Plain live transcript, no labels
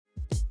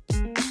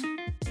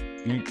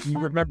You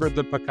remember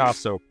the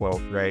Picasso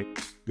quote, right?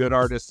 Good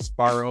artists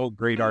borrow,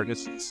 great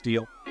artists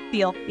steal.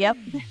 Steal, yep.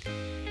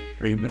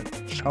 I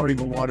don't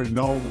even want to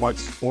know what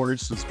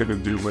sports is going to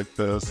do with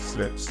this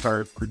and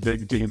start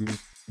predicting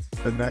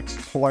the next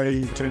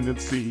play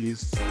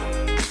tendencies.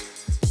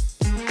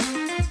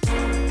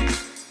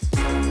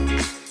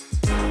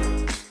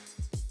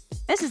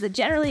 This is the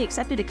Generally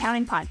Accepted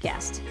Accounting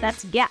Podcast.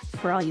 That's GAAP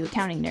for all you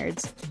accounting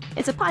nerds.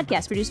 It's a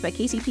podcast produced by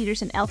Casey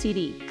Peterson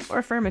LTD, or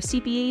a firm of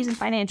CPAs and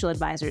financial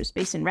advisors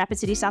based in Rapid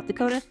City, South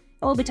Dakota. And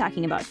we'll be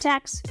talking about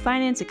tax,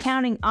 finance,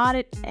 accounting,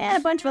 audit, and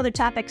a bunch of other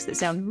topics that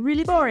sound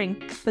really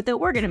boring, but that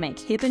we're going to make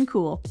hip and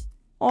cool.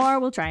 Or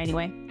we'll try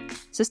anyway.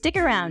 So stick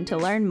around to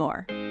learn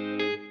more.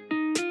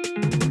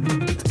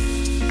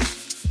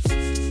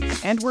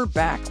 And we're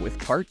back with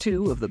part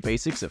 2 of the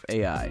basics of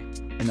AI.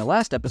 In the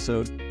last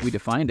episode, we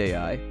defined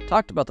AI,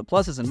 talked about the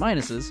pluses and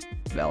minuses,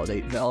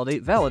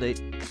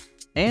 validate,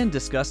 and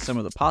discussed some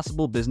of the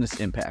possible business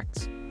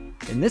impacts.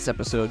 In this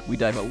episode, we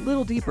dive a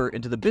little deeper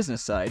into the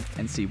business side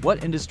and see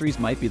what industries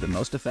might be the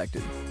most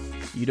affected.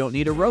 You don't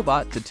need a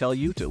robot to tell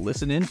you to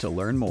listen in to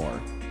learn more.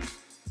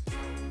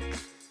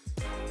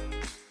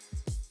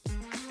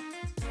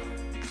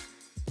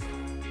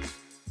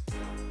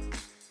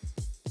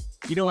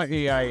 You know what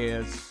AI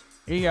is?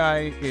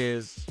 AI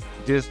is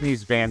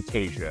Disney's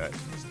Fantasia.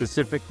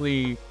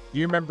 Specifically, do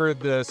you remember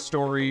the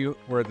story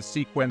where the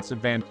sequence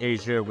of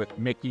Fantasia with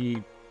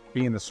Mickey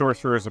being the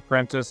sorcerer's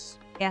apprentice?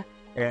 Yeah.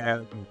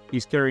 And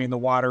he's carrying the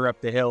water up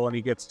the hill and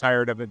he gets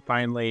tired of it.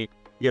 Finally,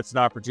 he gets an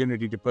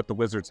opportunity to put the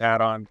wizard's hat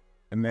on.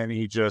 And then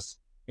he just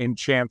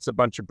enchants a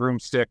bunch of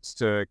broomsticks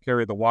to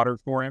carry the water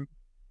for him.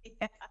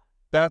 Yeah.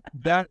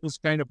 That is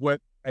kind of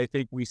what I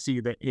think we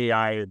see the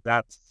AI,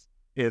 that's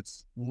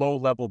its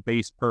low-level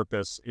base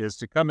purpose, is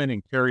to come in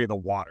and carry the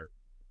water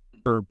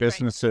for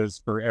businesses,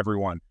 for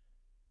everyone.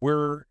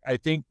 I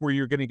think where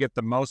you're going to get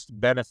the most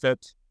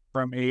benefit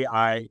from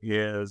AI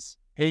is,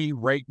 hey,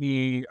 write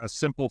me a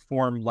simple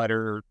form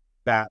letter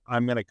that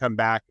I'm going to come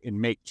back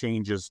and make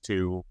changes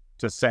to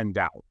send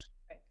out.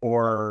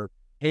 Or,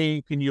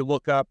 hey, can you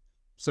look up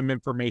some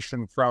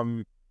information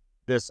from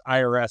this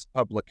IRS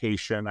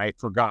publication? I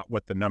forgot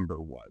what the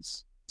number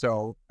was.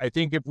 So I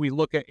think if we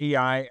look at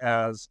AI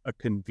as a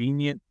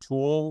convenient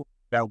tool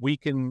that we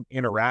can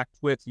interact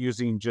with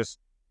using just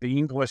the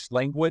English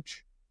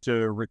language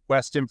to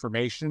request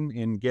information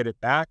and get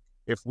it back,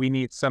 if we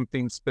need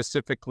something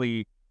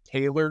specifically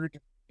tailored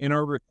in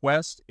our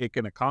request, it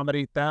can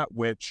accommodate that,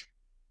 which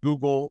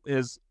Google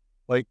is,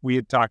 like we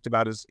had talked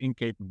about, is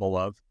incapable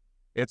of.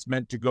 It's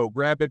meant to go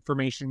grab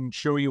information,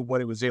 show you what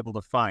it was able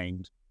to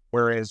find,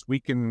 whereas we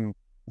can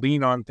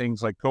lean on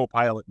things like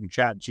Copilot and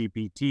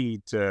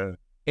ChatGPT to,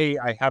 hey,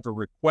 I have a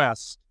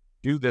request,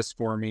 do this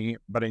for me,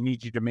 but I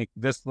need you to make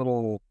this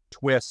little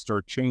twist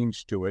or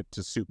change to it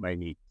to suit my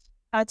needs.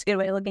 That's a good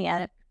way of looking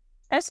at it.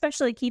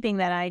 Especially keeping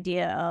that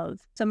idea of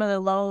some of the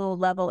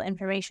low-level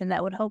information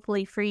that would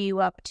hopefully free you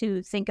up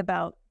to think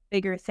about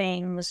bigger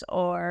things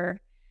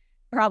or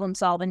problem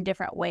solve in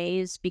different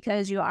ways,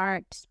 because you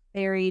aren't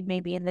buried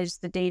maybe in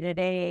the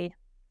day-to-day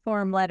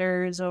form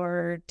letters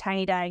or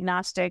tiny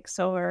diagnostics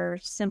or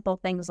simple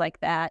things like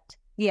that.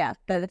 Yeah,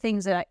 the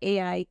things that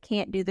AI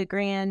can't do, the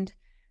grand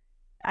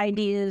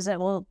ideas that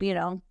will,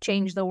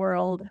 change the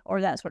world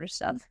or that sort of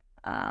stuff.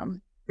 But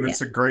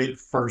it's a great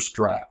first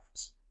draft.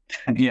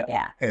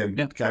 Yeah. And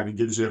it kind of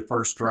gives you a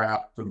first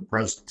draft of the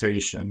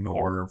presentation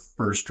or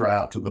first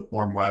draft of the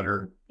form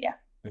letter. Yeah.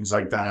 Things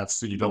like that.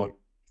 So you don't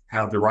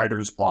have the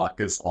writer's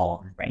block as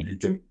long. Right.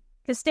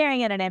 Because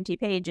staring at an empty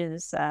page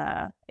is,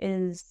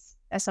 as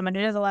someone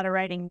who does a lot of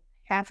writing,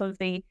 half of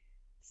the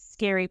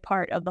scary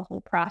part of the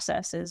whole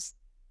process is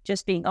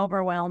just being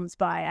overwhelmed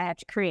by, I have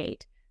to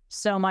create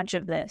so much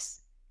of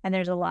this and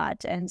there's a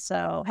lot. And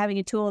so having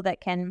a tool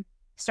that can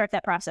start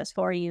that process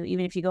for you,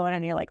 even if you go in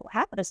and you're like, well,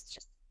 half of this is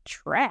just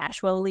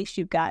trash. Well, at least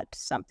you've got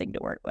something to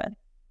work with.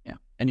 Yeah.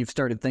 And you've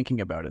started thinking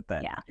about it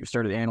then. Yeah. You've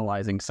started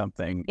analyzing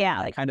something.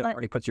 Yeah. It kind of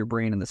already puts your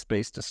brain in the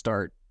space to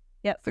start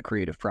the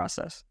creative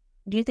process.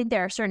 Do you think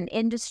there are certain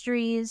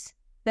industries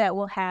that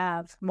will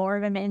have more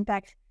of an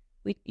impact?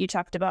 You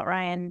talked about,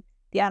 Ryan,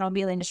 the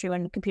automobile industry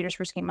when computers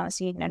first came on the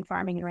scene, and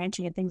farming and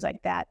ranching and things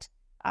like that.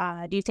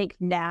 Do you think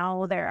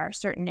now there are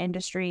certain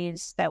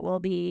industries that will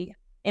be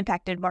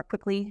impacted more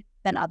quickly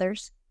than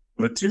others?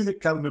 The two that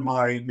come to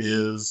mind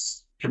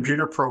is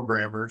computer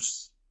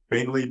programmers,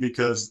 mainly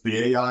because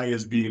the AI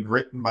is being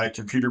written by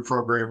computer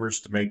programmers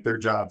to make their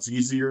jobs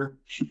easier.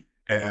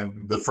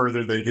 And the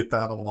further they get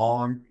that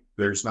along,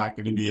 there's not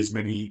going to be as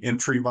many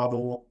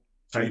entry-level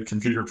type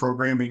computer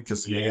programming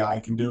because the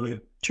AI can do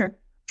it. Sure.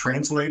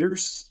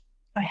 Translators.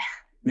 Oh,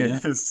 yeah.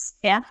 Is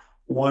yeah.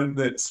 one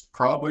that's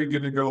probably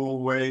going to go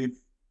away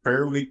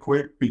fairly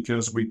quick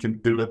because we can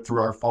do it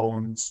through our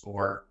phones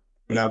or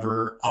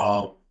whatever.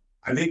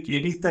 I think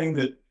anything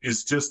that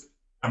is just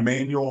a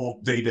manual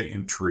data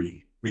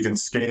entry, we can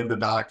scan the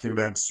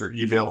documents or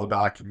email the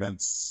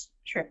documents,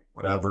 sure,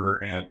 whatever,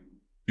 and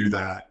do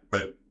that.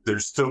 But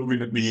there's still going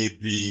to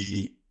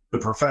be the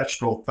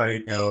professional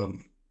thing of,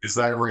 is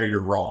that right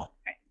or wrong?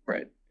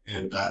 Right.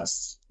 And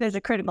that's There's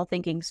a critical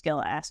thinking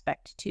skill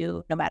aspect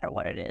to no matter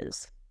what it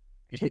is.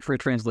 You'd hate for a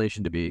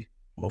translation to be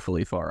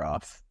woefully far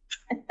off.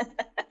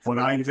 when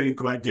I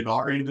think like in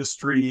our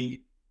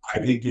industry, I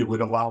think it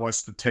would allow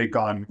us to take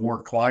on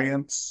more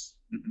clients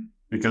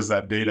because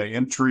that data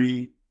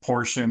entry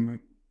portion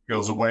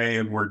goes away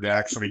and we're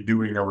actually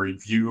doing a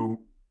review.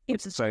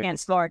 Gives us a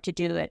chance more to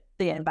do it,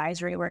 the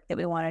advisory work that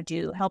we want to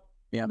do, help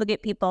look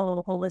at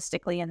people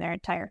holistically in their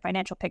entire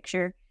financial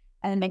picture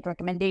and make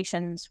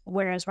recommendations,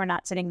 whereas we're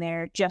not sitting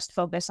there just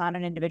focus on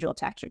an individual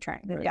tax return.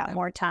 We've got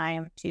more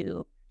time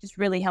to just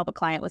really help a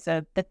client with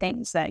the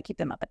things that keep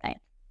them up at night.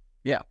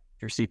 Yeah.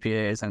 Your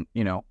CPA isn't,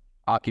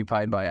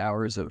 occupied by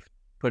hours of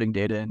putting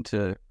data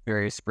into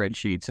various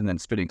spreadsheets and then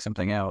spitting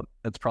something out.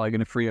 That's probably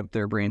going to free up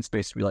their brain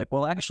space to be like,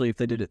 well, actually, if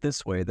they did it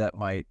this way, that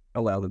might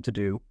allow them to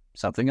do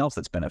something else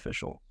that's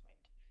beneficial.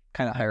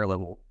 Kind of higher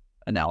level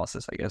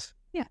analysis, I guess.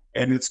 Yeah.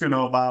 And it's going to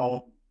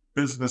allow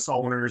business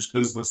owners,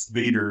 business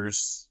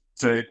leaders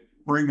to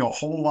bring a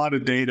whole lot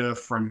of data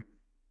from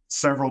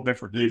several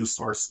different data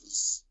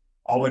sources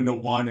all into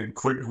one and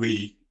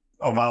quickly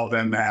allow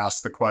them to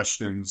ask the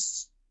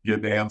questions,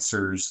 get the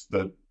answers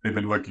that they've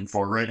been looking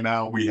for. Right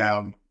now, we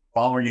have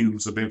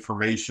volumes of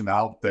information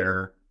out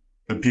there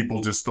that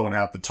people just don't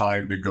have the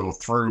time to go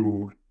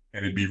through.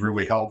 And it'd be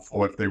really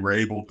helpful if they were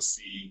able to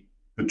see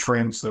the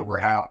trends that were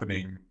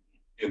happening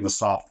in the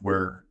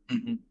software.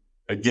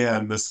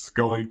 Again, this is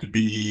going to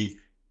be,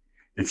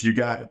 if you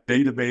got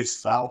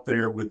databases out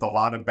there with a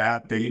lot of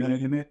bad data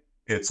in it,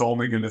 it's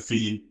only going to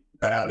feed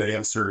bad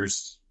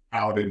answers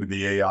out into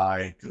the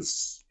AI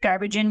because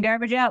Garbage in,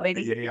 garbage out,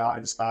 baby. the AI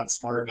is not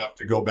smart enough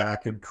to go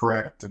back and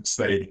correct and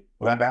say,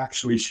 well, that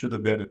actually should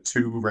have been a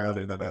 2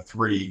 rather than a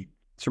 3.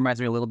 This reminds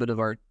me a little bit of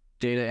our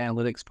data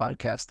analytics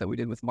podcast that we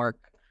did with Mark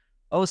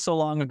so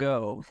long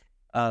ago.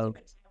 It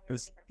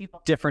was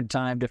different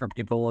time, different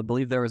people. I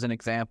believe there was an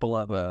example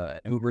of an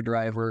Uber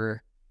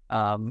driver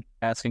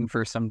asking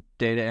for some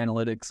data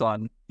analytics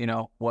on,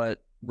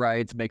 what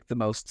rides make the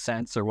most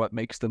sense or what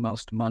makes the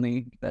most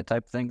money, that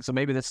type of thing. So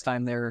maybe this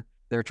time they're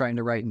trying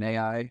to write an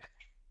AI.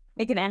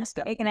 They can ask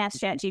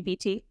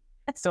ChatGPT.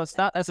 So it's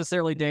not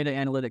necessarily data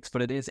analytics,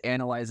 but it is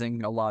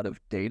analyzing a lot of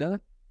data.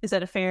 Is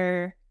that a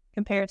fair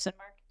comparison,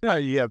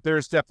 Mark? Yeah,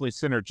 there's definitely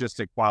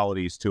synergistic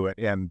qualities to it.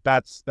 And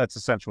that's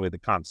essentially the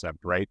concept,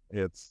 right?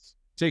 It's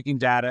taking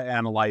data,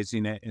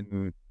 analyzing it.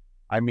 And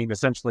I mean,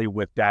 essentially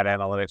with data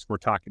analytics, we're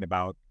talking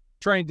about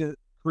trying to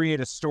create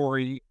a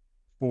story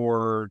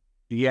for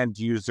the end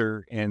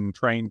user and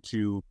trying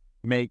to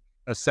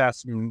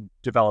assess and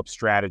develop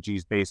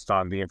strategies based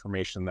on the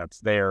information that's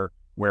there.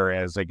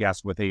 Whereas I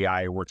guess with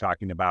AI, we're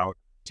talking about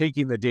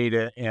taking the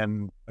data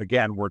and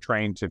again, we're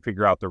trying to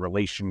figure out the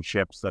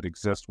relationships that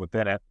exist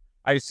within it.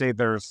 I say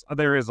there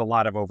is a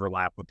lot of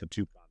overlap with the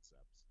two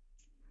concepts.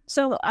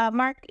 So,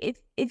 Mark,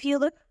 if you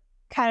look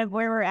kind of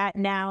where we're at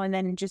now and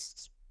then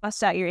just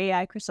bust out your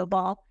AI crystal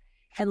ball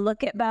and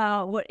look at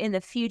about what in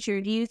the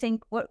future, do you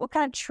think, what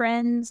kind of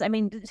trends, I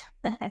mean,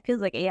 it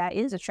feels like AI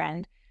is a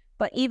trend,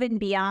 but even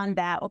beyond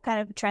that, what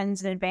kind of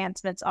trends and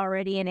advancements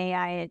already in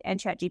AI and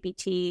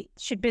ChatGPT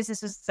should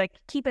businesses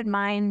keep in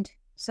mind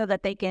so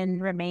that they can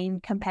remain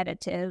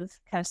competitive,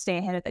 kind of stay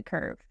ahead of the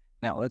curve?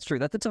 No, that's true.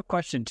 That's a tough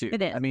question too.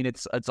 It is. I mean,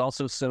 it's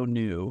also so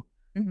new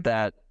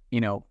that,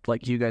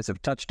 like you guys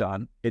have touched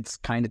on, it's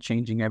kind of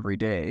changing every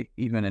day,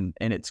 even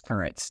in its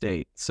current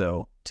state.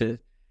 So to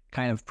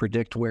kind of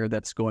predict where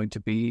that's going to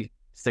be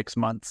 6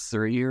 months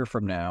or a year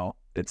from now,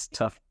 it's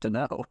tough to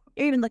know.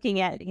 You're even looking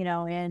at,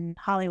 in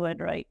Hollywood,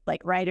 right?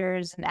 Like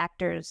writers and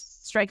actors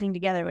striking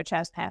together, which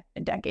hasn't happened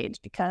in decades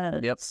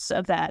because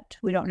of that.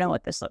 We don't know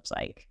what this looks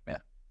like. Yeah.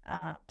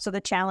 So the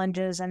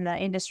challenges and the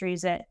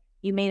industries that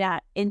you may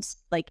not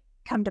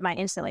come to mind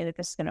instantly that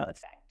this is going to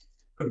affect.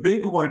 The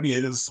big one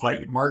is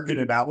market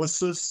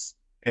analysis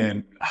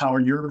and how are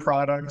your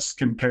products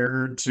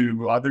compared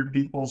to other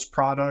people's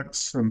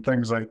products and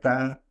things like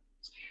that.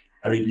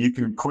 I mean, you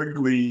can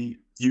quickly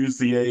use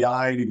the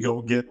AI to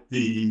go get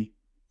the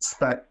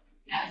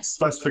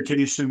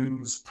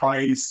specifications,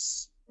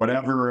 price,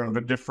 whatever of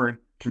a different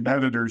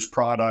competitor's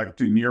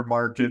product in your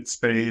market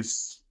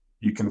space.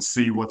 You can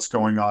see what's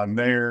going on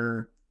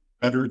there,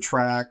 better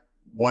track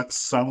what's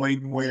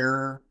selling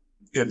where.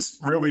 It's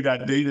really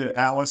that data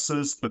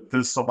analysis, but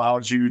this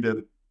allows you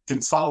to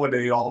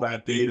consolidate all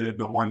that data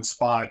into one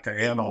spot to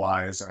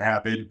analyze and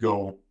have it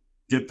go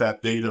get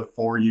that data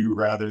for you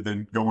rather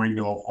than going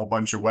to a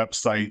bunch of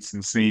websites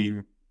and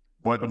seeing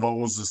what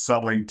Lowe's is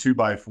selling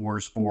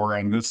 2x4s for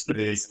on this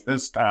day,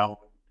 this town.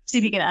 See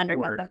if you can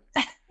undercut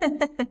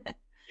them.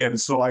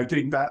 And so I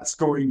think that's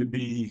going to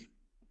be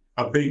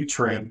a big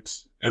trend,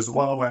 as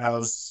well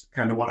as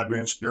kind of what I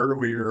mentioned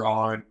earlier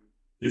on,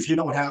 if you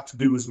don't have to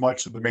do as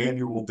much of the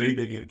manual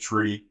data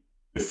entry,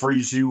 it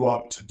frees you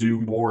up to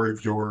do more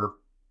of your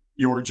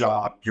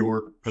job,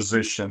 your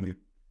position.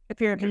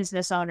 If you're a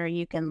business owner,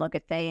 you can look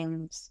at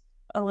things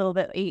a little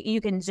bit.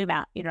 You can zoom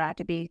out. You don't have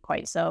to be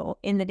quite so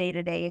in the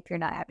day-to-day if you're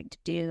not having to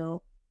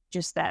do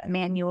just that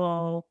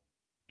manual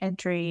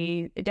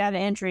entry, data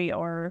entry,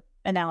 or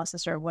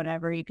analysis or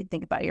whatever, you could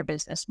think about your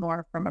business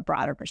more from a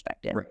broader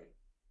perspective. Right.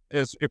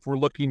 As if we're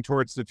looking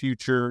towards the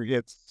future,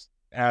 it's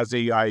as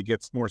AI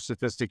gets more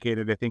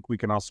sophisticated, I think we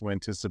can also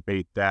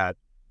anticipate that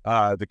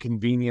the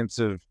convenience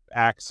of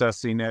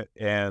accessing it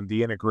and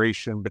the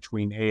integration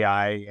between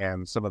AI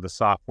and some of the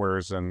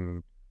softwares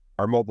and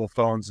our mobile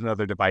phones and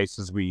other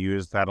devices we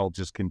use, that'll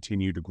just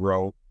continue to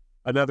grow.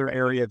 Another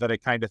area that I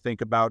kind of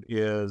think about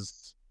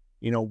is,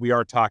 we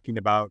are talking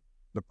about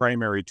the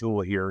primary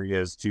tool here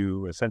is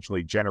to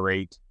essentially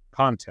generate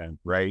content,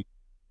 right?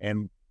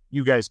 And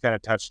you guys kind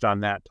of touched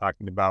on that,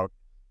 talking about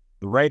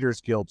the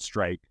Writers Guild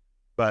strike.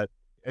 But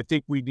I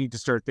think we need to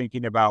start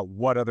thinking about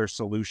what other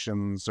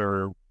solutions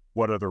or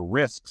what other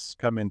risks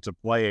come into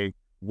play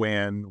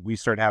when we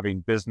start having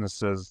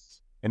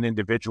businesses and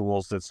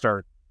individuals that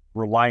start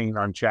relying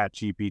on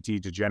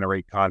ChatGPT to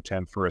generate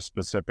content for a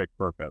specific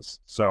purpose.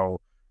 So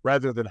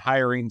rather than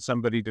hiring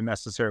somebody to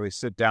necessarily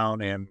sit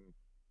down and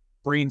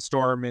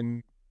brainstorm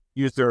and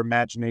use their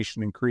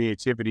imagination and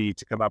creativity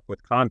to come up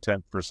with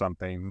content for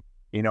something,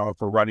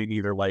 if we're running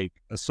either like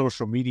a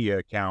social media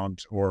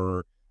account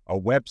or a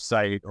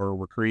website, or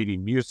we're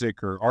creating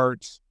music or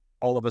art,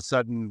 all of a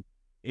sudden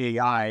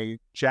AI,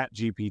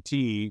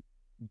 ChatGPT,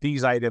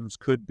 these items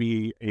could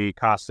be a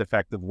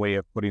cost-effective way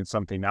of putting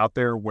something out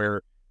there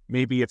where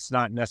maybe it's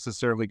not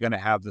necessarily going to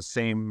have the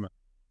same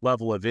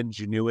level of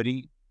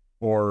ingenuity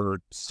or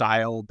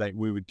style that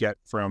we would get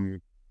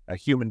from a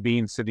human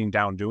being sitting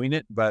down doing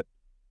it, but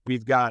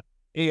we've got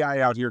AI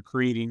out here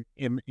creating,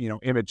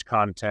 image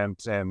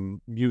content and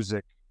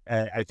music.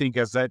 I think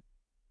as that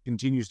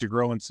continues to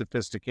grow in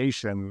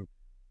sophistication,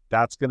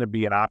 that's going to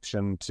be an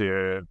option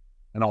to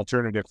an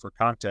alternative for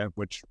content,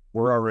 which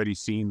we're already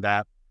seeing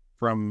that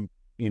from,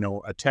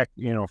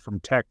 from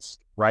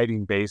text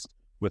writing based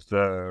with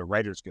the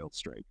Writers Guild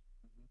strike.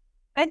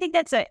 I think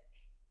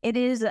it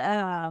is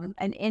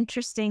an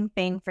interesting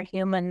thing for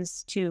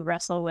humans to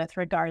wrestle with,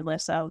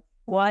 regardless of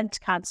what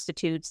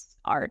constitutes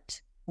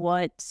art,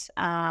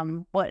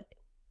 and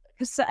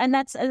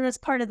that's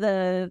part of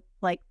the,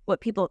 like, what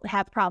people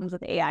have problems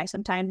with AI.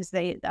 Sometimes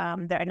I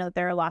know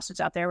there are lawsuits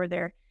out there where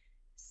they're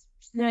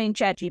suing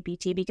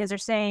ChatGPT because they're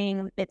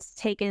saying it's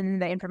taken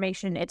the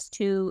information, it's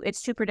too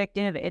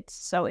predictive,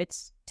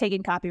 it's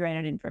taking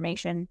copyrighted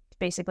information to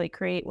basically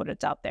create what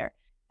it's out there.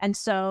 And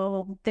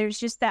so there's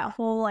just that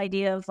whole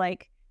idea of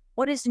like,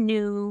 what is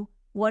new?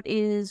 What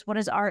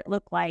does art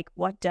look like?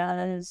 What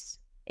does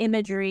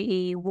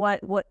imagery,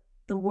 what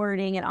the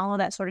wording and all of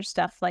that sort of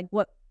stuff, like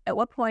at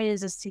what point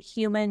is this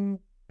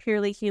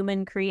purely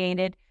human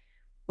created,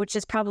 which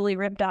is probably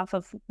ripped off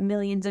of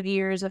millions of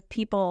years of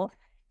people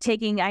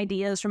taking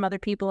ideas from other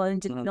people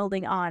and just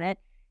building on it.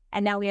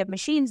 And now we have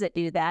machines that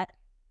do that.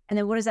 And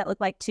then what does that look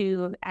like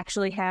to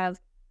actually have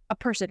a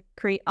person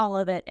create all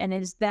of it? And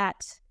is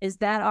that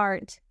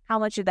art? How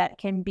much of that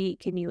can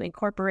you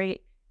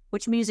incorporate?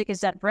 Which music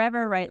is done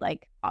forever, right?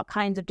 Like all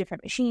kinds of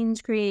different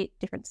machines create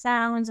different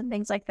sounds and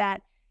things like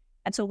that.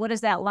 And so what is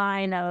that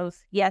line of,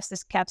 yes,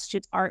 this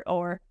constitutes art,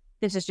 or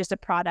this is just a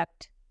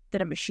product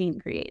that a machine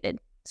created?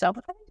 So I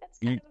think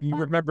that's you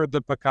remember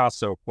the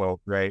Picasso quote,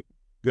 right?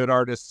 Good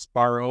artists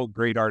borrow,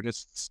 great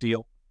artists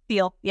steal.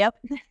 Steal, yep.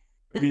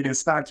 I mean,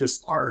 it's not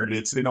just art,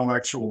 it's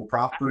intellectual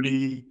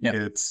property,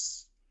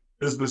 It's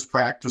business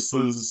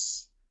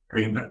practices. I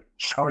mean,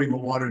 how do you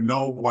want to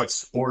know what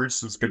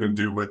sports is going to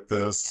do with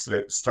this?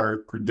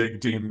 Start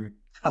predicting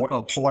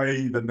what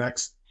play the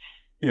next,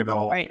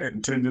 right.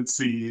 and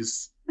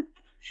tendencies.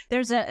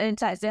 There's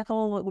the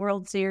whole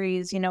World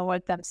Series,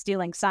 with them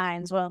stealing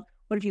signs. Well,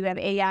 what if you have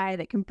AI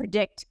that can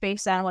predict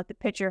based on what the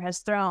pitcher has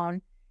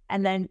thrown,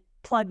 and then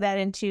plug that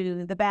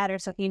into the batter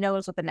so he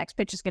knows what the next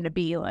pitch is going to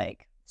be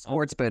like?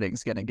 Sports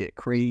betting's going to get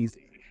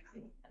crazy.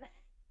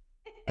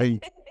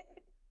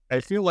 I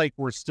feel like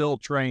we're still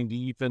trying to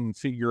even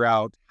figure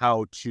out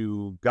how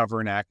to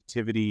govern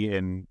activity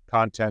and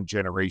content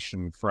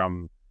generation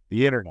from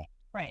the internet.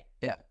 Right.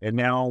 Yeah. And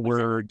now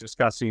we're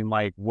discussing,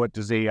 like, what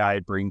does AI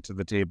bring to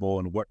the table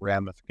and what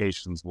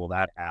ramifications will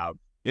that have?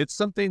 It's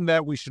something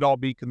that we should all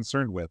be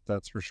concerned with,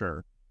 that's for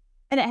sure.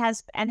 And it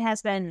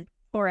has been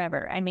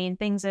forever. I mean,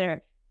 things that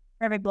are,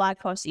 for every blog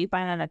post that you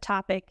find on a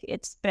topic,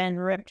 it's been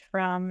ripped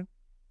from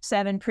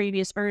 7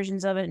 previous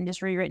versions of it and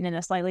just rewritten in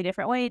a slightly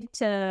different way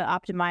to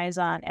optimize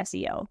on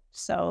SEO.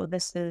 So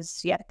this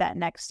is yet that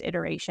next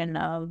iteration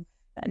of,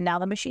 now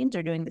the machines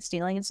are doing the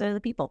stealing instead of the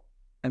people.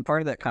 And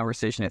part of that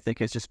conversation, I think,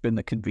 has just been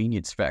the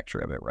convenience factor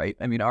of it, right?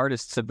 I mean,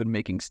 artists have been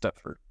making stuff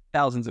for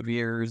thousands of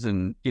years.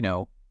 And,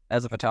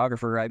 as a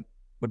photographer, I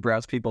would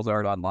browse people's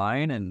art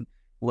online and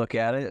look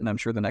at it. And I'm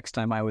sure the next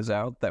time I was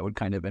out, that would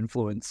kind of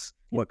influence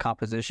what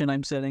composition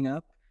I'm setting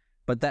up.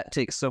 But that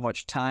takes so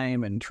much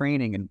time and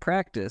training and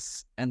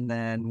practice. And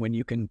then when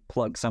you can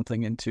plug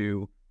something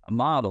into a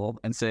model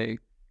and say,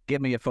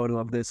 give me a photo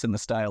of this in the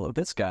style of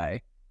this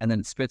guy, and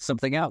then spit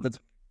something out that's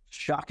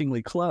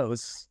shockingly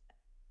close,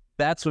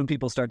 that's when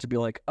people start to be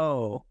like,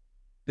 oh,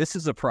 this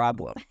is a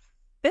problem.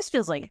 This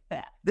feels like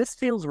that. This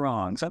feels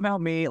wrong. Somehow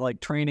me,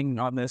 training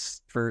on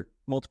this for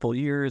multiple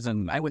years,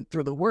 and I went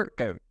through the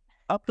work,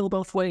 uphill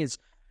both ways.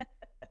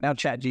 Now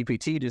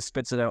ChatGPT just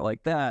spits it out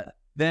like that.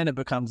 Then it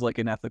becomes like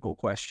an ethical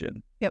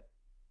question.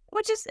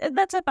 Which is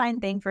that's a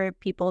fine thing for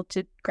people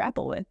to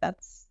grapple with.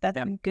 That's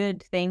Yeah. a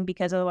good thing,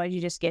 because otherwise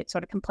you just get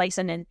sort of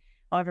complacent and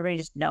everybody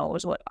just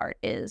knows what art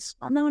is.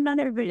 Well, no, not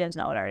everybody does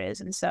know what art is,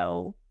 and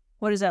so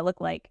what does that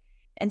look like?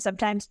 And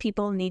sometimes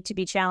people need to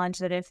be challenged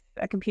that if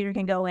a computer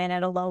can go in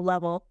at a low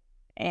level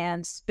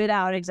and spit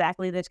out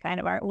exactly this kind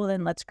of art, well,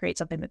 then let's create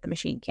something that the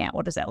machine can't.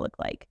 What does that look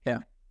like? Yeah.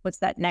 What's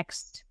that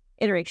next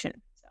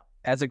iteration? So.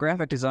 As a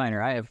graphic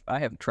designer, I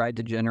have tried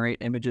to generate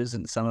images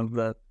in some of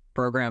the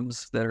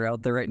programs that are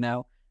out there right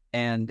now.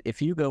 And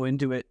if you go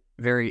into it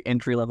very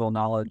entry-level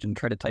knowledge and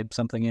try to type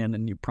something in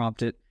and you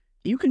prompt it,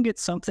 you can get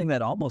something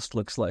that almost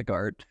looks like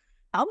art.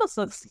 Almost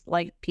looks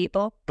like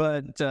people.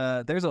 But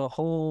there's a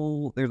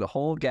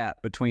whole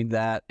gap between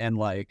that and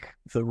like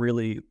the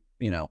really,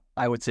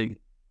 I would say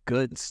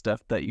good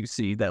stuff that you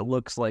see that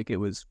looks like it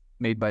was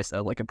made by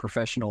like a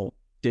professional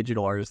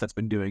digital artist that's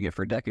been doing it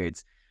for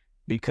decades,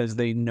 because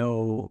they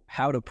know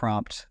how to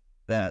prompt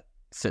that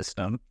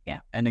system,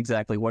 and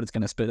exactly what it's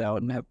going to spit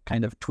out, and have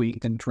kind of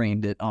tweaked and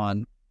trained it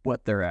on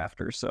what they're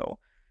after. So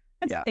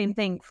that's the same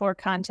thing for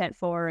content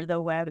for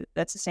the web.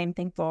 That's the same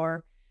thing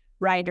for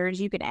writers.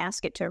 You can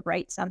ask it to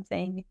write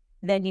something,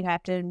 then you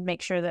have to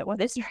make sure that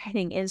what it's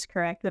writing is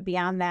correct. But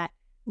beyond that,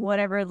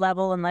 whatever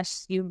level,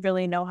 unless you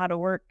really know how to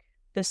work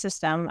the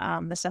system,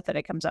 the stuff that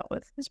it comes up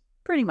with is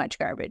pretty much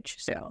garbage.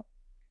 So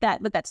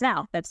but that's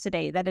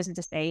today. That isn't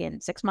to say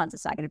in 6 months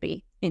it's not going to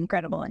be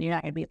incredible and you're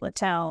not going to be able to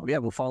tell. Yeah,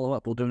 we'll follow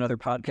up. We'll do another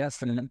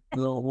podcast and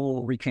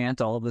we'll recant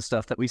all of the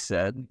stuff that we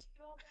said.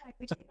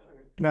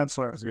 That's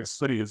what I was going to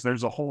say, is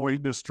there's a whole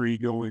industry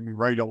going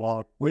right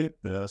along with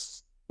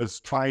this. It's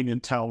trying to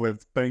tell if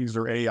things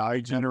are AI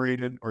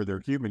generated or they're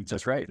human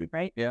That's right. generated.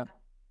 Right? Yeah.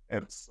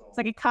 It's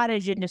like a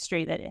cottage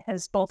industry that it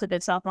has bolted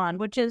itself on,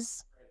 which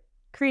is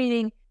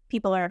creating,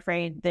 people are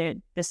afraid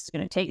that this is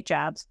going to take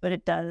jobs, but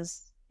it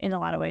does in a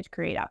lot of ways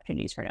create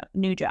opportunities for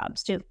new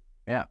jobs too.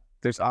 Yeah.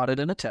 There's audit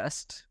and a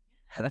test.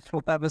 And then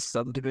we'll have a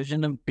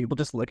subdivision of people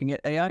just looking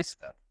at AI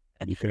stuff.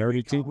 And you can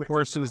already take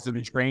courses to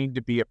be trained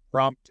to be a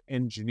prompt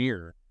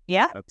engineer.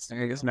 Yeah.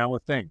 That's now a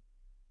thing.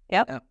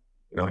 Yep.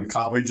 And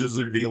colleges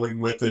are dealing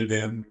with it,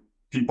 and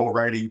people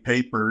writing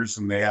papers,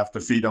 and they have to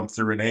feed them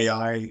through an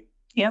AI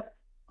Yep.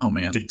 Oh,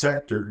 man.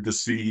 detector to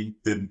see,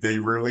 did they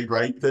really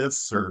write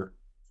this, or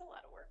It's a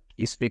lot of work.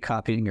 Used to be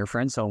copying your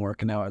friend's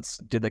homework, and now it's,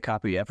 did they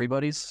copy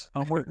everybody's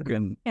homework?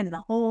 And In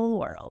the whole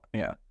world.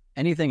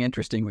 anything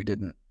interesting we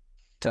didn't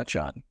touch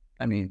on?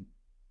 I mean,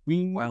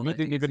 We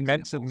didn't even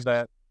mention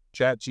that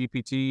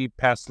ChatGPT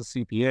passed the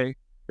CPA.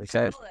 Oh,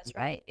 that's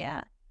right.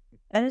 Yeah.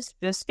 That is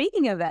just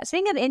speaking of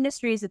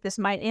industries that this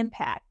might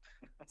impact.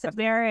 So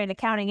we're an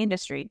accounting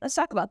industry. Let's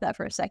talk about that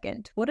for a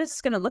second. What is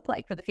this going to look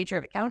like for the future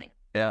of accounting?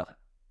 yeah.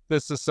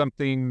 This is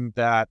something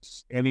that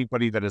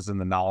anybody that is in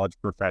the knowledge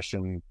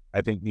profession, I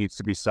think, needs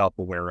to be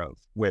self-aware of,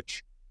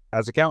 which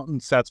as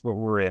accountants, that's what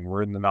we're in.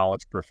 We're in the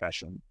knowledge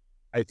profession.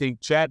 I think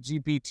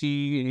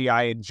ChatGPT,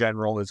 AI in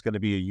general, is going to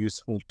be a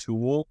useful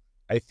tool.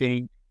 I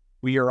think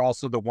we are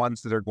also the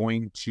ones that are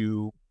going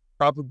to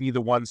probably be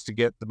the ones to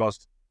get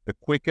the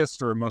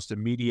quickest or most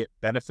immediate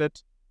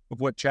benefit of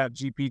what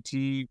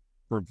ChatGPT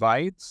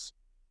provides.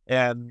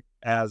 And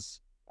as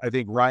I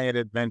think Ryan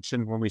had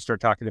mentioned, when we start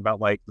talking about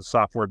like the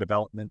software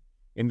development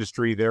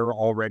industry, they're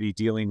already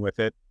dealing with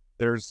it.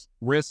 There's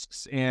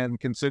risks and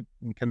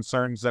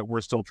concerns that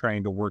we're still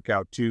trying to work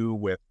out too,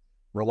 with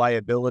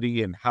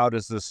reliability and how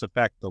does this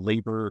affect the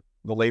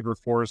labor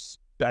force.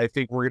 I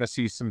think we're going to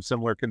see some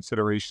similar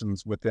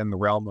considerations within the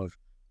realm of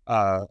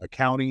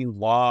accounting,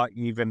 law,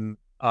 even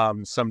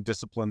some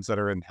disciplines that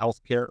are in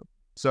healthcare.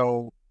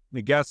 So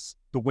I guess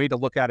the way to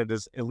look at it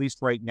is, at least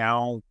right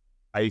now,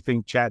 I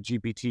think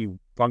ChatGPT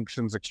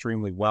functions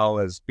extremely well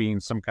as being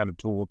some kind of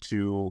tool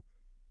to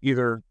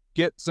either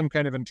get some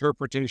kind of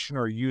interpretation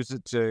or use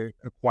it to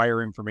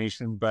acquire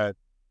information. But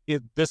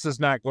this is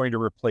not going to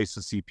replace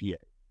a CPA.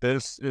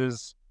 This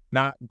is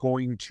not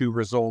going to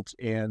result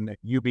in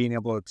you being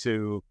able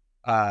to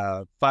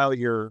file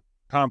your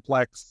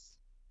complex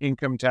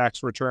income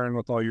tax return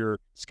with all your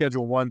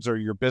Schedule 1s or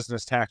your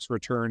business tax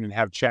return and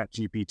have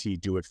ChatGPT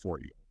do it for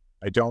you.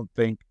 I don't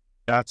think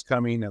that's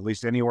coming, at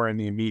least anywhere in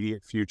the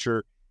immediate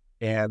future.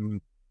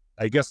 And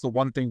I guess the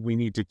one thing we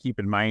need to keep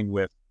in mind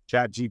with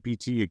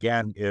ChatGPT,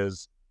 again,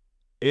 is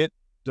it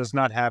does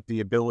not have the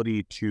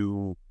ability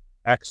to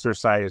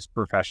exercise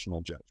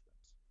professional judgment.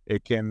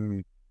 It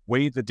can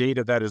weigh the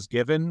data that is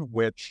given,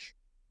 which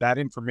that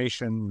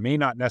information may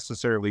not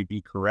necessarily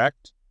be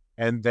correct,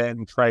 and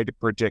then try to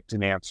predict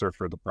an answer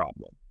for the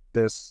problem.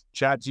 This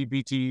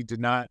ChatGPT did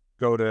not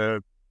go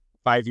to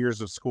 5 years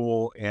of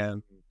school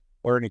and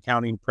learn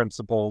accounting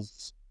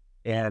principles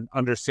and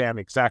understand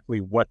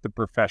exactly what the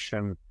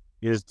profession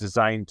is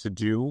designed to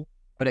do.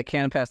 But it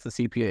can pass the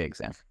CPA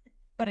exam.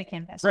 But it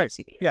can pass Right.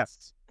 the CPA.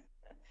 Yes.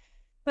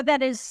 But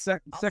that is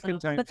Second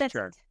time but to that's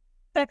charm.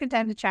 second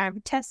time to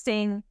charm.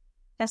 Testing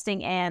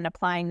and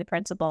applying the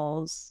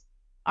principles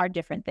are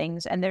different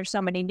things. And there's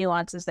so many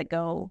nuances that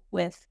go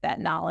with that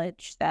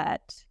knowledge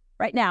that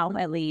right now,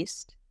 at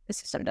least,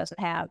 the system doesn't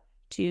have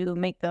to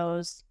make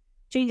those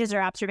changes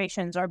or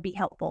observations or be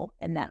helpful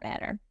in that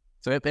manner.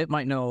 So it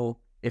might know,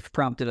 if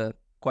prompted a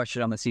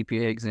question on the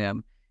CPA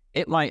exam,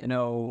 it might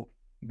know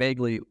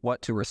vaguely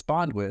what to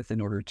respond with in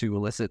order to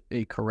elicit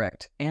a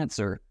correct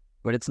answer,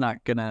 but it's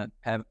not going to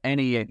have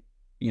any,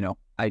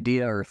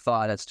 idea or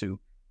thought as to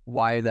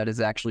why that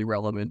is actually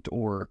relevant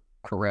or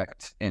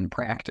correct in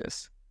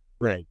practice.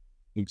 Right.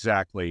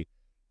 Exactly.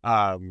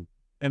 And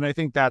I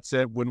think that's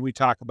it. When we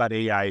talk about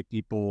AI,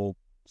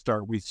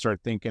 we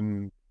start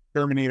thinking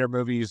Terminator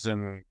movies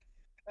and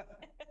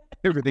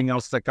everything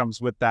else that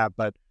comes with that.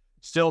 But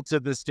still to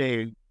this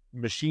day,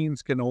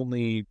 machines can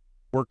only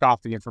work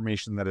off the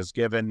information that is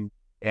given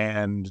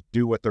and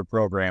do what they're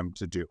programmed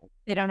to do.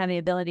 They don't have the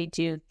ability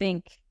to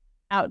think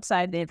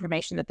outside the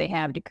information that they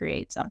have to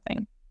create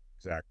something.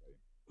 Exactly.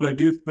 But I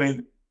do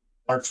think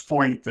Mark's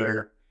point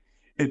there,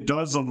 it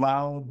does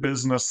allow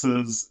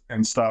businesses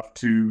and stuff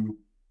to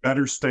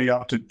better stay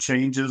up to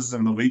changes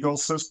in the legal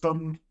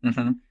system.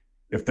 Mm-hmm.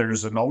 If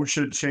there's an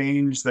OSHA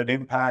change that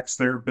impacts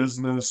their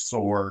business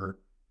or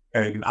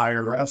an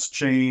IRS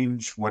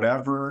change,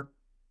 whatever,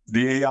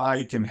 the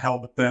AI can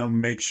help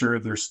them make sure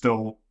they're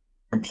still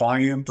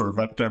compliant or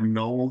let them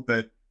know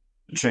that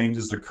the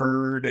changes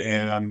occurred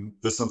and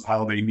this is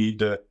how they need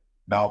to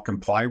now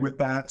comply with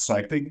that. So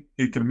I think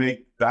it can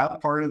make that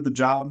part of the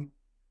job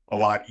a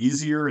lot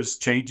easier as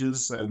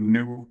changes and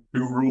new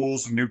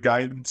rules and new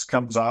guidance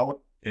comes out.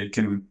 It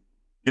can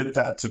get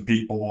that to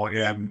people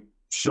and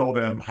show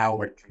them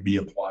how it can be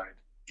applied.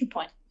 Good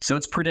point. So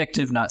it's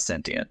predictive, not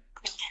sentient.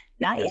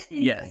 Not yet.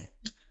 Yeah.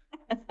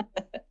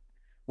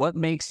 What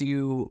makes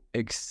you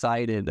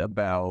excited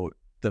about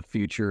the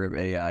future of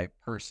AI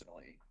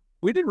personally?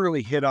 We didn't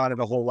really hit on it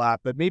a whole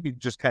lot, but maybe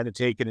just kind of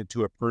taking it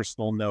to a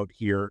personal note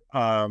here.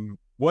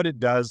 What it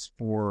does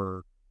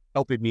for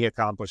helping me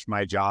accomplish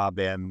my job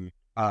and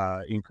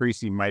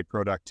increasing my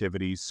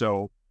productivity.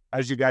 So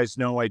as you guys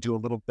know, I do a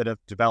little bit of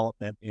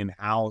development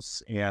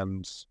in-house,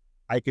 and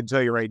I can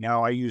tell you right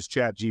now, I use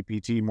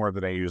ChatGPT more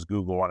than I use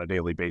Google on a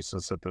daily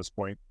basis at this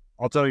point.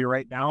 I'll tell you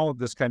right now,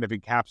 this kind of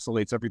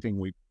encapsulates everything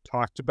we've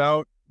talked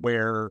about,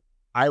 where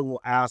I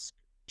will ask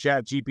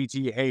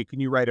ChatGPT, hey, can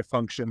you write a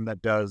function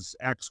that does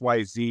X,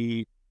 Y,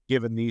 Z,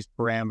 given these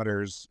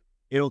parameters?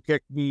 It'll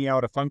kick me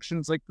out a function.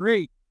 It's like,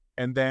 great.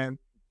 And then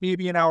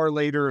maybe an hour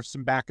later,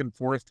 some back and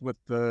forth with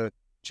the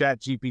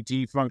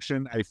ChatGPT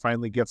function, I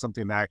finally get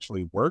something that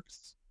actually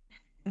works.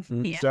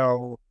 Yeah.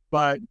 So,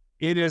 but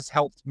it has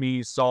helped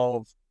me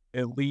solve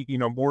at least,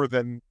 more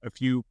than a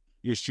few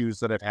issues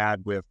that I've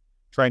had with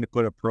trying to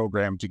put a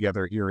program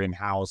together here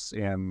in-house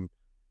and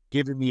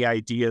giving me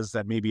ideas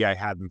that maybe I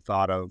hadn't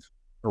thought of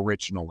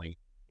originally.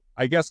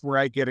 I guess where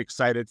I get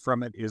excited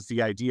from it is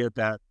the idea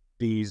that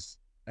these,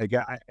 I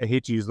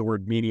hate to use the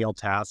word menial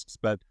tasks,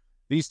 but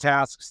these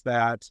tasks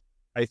that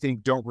I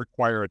think don't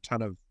require a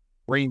ton of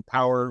brain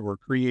power or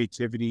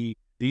creativity,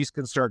 these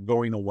can start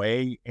going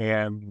away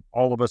and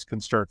all of us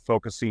can start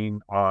focusing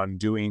on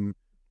doing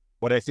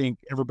what I think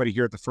everybody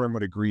here at the firm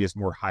would agree is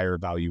more higher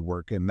value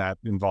work. And that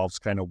involves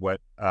kind of what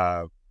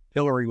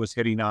Hillary was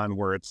hitting on,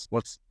 where it's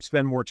let's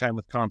spend more time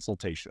with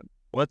consultation.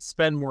 Let's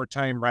spend more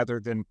time rather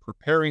than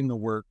preparing the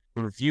work,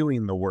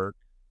 reviewing the work,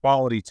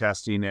 quality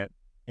testing it.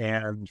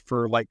 And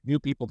for like new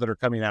people that are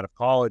coming out of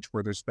college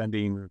where they're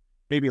spending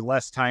maybe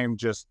less time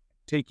just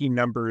taking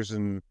numbers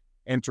and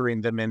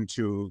entering them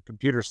into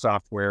computer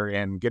software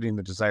and getting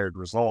the desired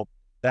result,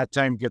 that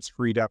time gets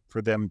freed up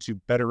for them to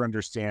better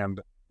understand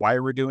why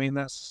we're doing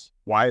this,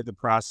 why the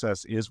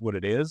process is what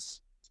it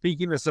is.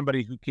 Speaking to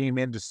somebody who came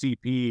into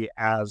CP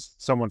as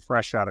someone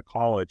fresh out of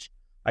college,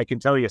 I can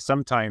tell you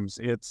sometimes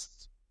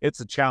it's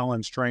a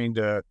challenge trying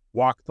to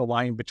walk the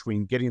line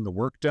between getting the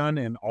work done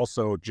and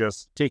also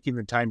just taking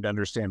the time to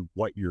understand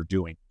what you're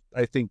doing.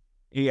 I think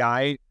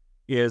AI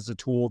is a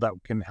tool that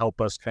can help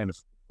us kind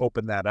of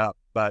open that up.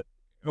 But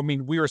I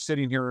mean, we were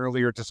sitting here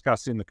earlier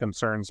discussing the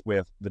concerns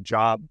with the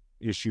job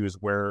issues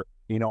where,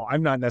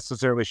 I'm not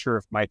necessarily sure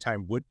if my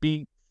time would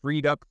be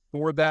freed up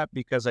for that,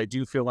 because I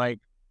do feel like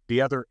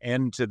the other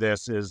end to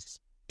this is,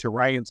 to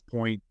Ryan's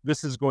point,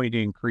 this is going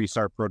to increase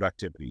our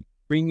productivity.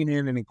 Bringing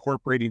in and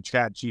incorporating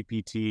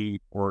ChatGPT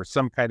or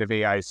some kind of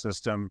AI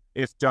system,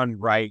 if done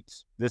right,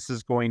 this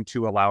is going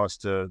to allow us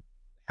to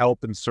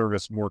help and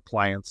service more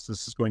clients.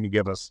 This is going to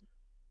give us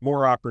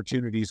more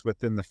opportunities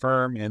within the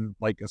firm. And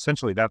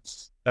essentially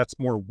that's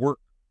more work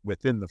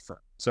within the firm.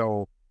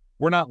 So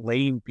we're not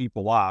laying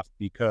people off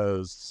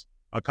because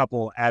a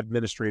couple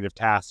administrative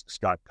tasks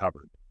got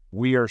covered.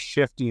 We are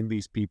shifting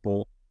these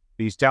people,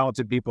 these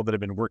talented people that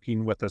have been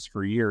working with us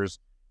for years,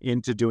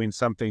 into doing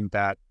something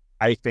that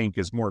I think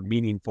is more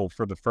meaningful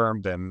for the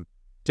firm than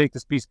take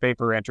this piece of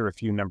paper, enter a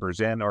few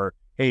numbers in, or,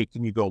 hey,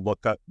 can you go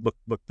look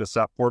this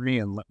up for me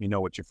and let me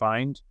know what you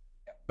find?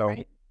 So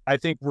right. I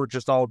think we're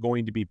just all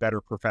going to be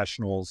better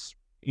professionals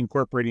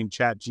incorporating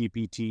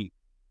ChatGPT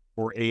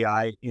or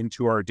AI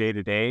into our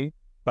day-to-day.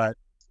 But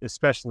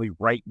especially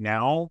right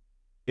now,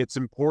 it's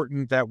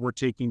important that we're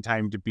taking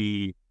time to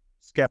be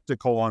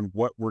skeptical on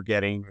what we're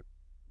getting,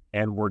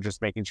 and we're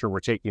just making sure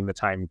we're taking the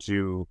time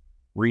to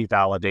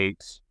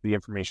revalidate the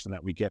information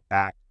that we get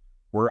back.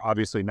 We're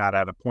obviously not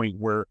at a point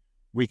where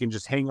we can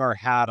just hang our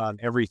hat on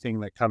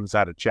everything that comes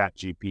out of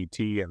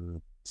ChatGPT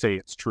and say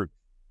it's true.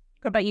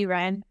 What about you,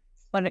 Ryan?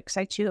 What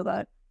excites you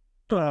about?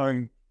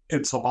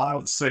 It's a lot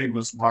of the same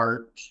as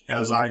Mark.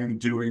 As I'm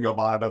doing a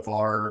lot of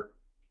our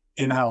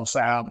in-house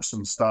apps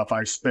and stuff,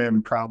 I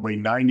spend probably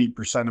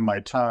 90% of my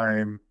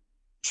time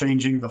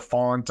changing the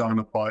font on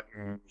a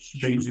button,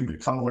 changing the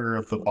color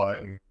of the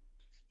button,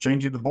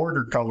 changing the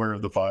border color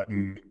of the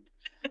button,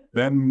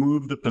 then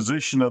move the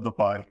position of the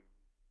button,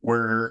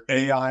 where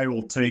AI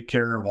will take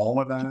care of all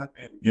of that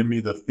and give me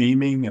the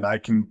theming, and I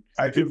can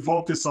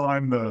focus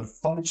on the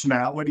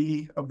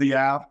functionality of the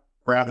app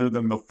rather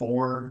than the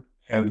form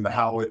and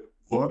how it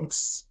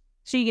looks.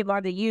 So you get more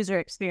of the user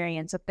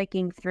experience of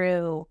thinking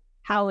through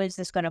how is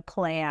this going to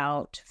play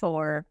out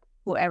for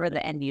whoever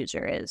the end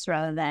user is,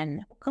 rather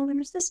than what color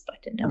is this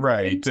button?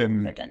 Right.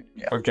 And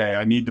okay,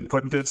 I need to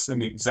put this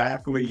in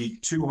exactly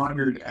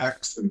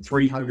 200X and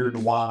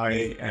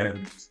 300Y,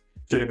 and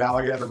okay, now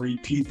I got to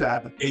repeat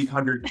that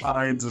 800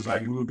 times as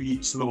I move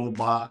each little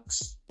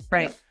box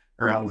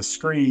around the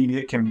screen.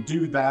 It can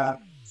do that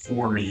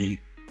for me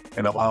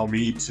and allow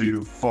me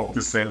to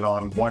focus in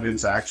on what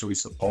it's actually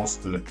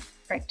supposed to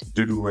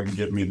do and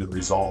give me the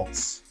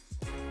results.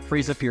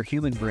 Frees up your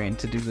human brain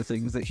to do the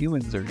things that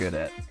humans are good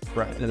at,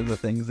 rather than the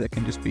things that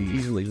can just be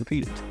easily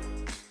repeated.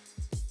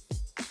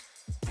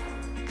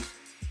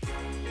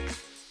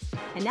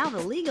 And now the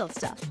legal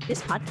stuff.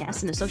 This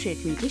podcast and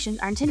associated communication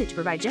are intended to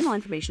provide general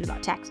information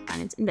about tax,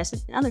 finance,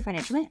 investment, and other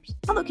financial matters.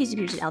 Although Casey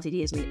Peterson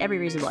Ltd. has made every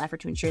reasonable effort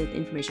to ensure that the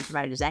information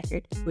provided is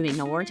accurate, we make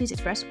no warranties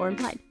expressed or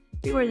implied.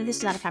 Be aware that this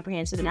is not a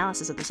comprehensive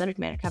analysis of the subject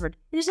matter covered.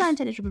 It is not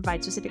intended to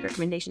provide specific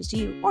recommendations to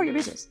you or your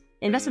business.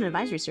 Investment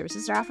advisory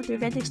services are offered through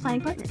Avantax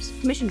Planning Partners.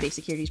 Commission-based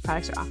securities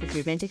products are offered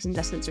through Avantax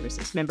Investment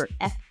Services, member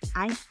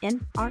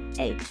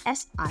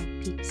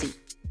FINRA-SIPC.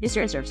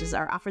 Insurance services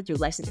are offered through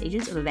licensed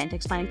agents of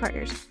Avantax Planning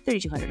Partners,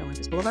 3200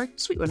 Olympus Boulevard,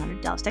 Suite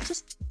 100, Dallas,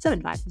 Texas,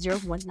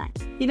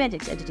 75019. The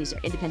Avantax entities are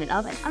independent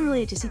of and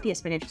unrelated to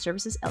CPS Financial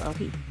Services,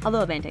 LLP.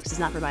 Although Avantax does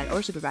not provide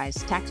or supervise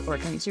tax or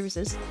accounting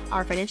services,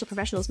 our financial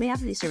professionals may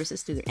offer these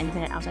services through their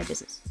independent outside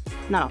business.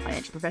 Not all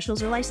financial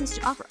professionals are licensed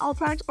to offer all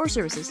products or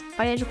services.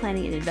 Financial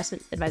planning and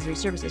investment advisory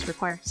services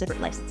require separate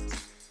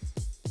licenses.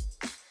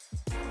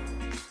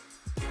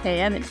 Hey,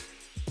 Evan.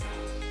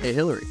 Hey,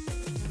 Hillary.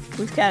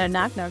 We've got a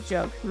knock-knock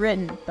joke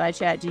written by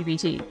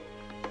ChatGPT.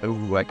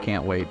 Oh, I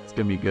can't wait. It's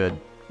going to be good.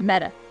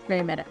 Meta.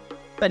 Very meta.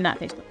 But not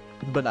Facebook.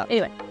 But not.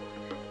 Anyway.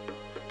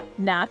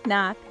 Knock,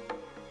 knock.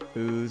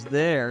 Who's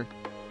there?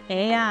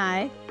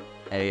 AI.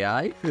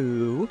 AI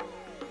who?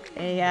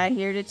 AI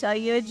here to tell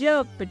you a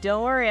joke, but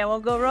don't worry, I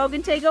won't go rogue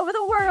and take over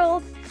the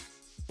world.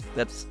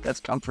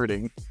 That's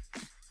comforting.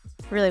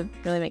 Really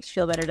makes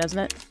you feel better, doesn't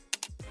it?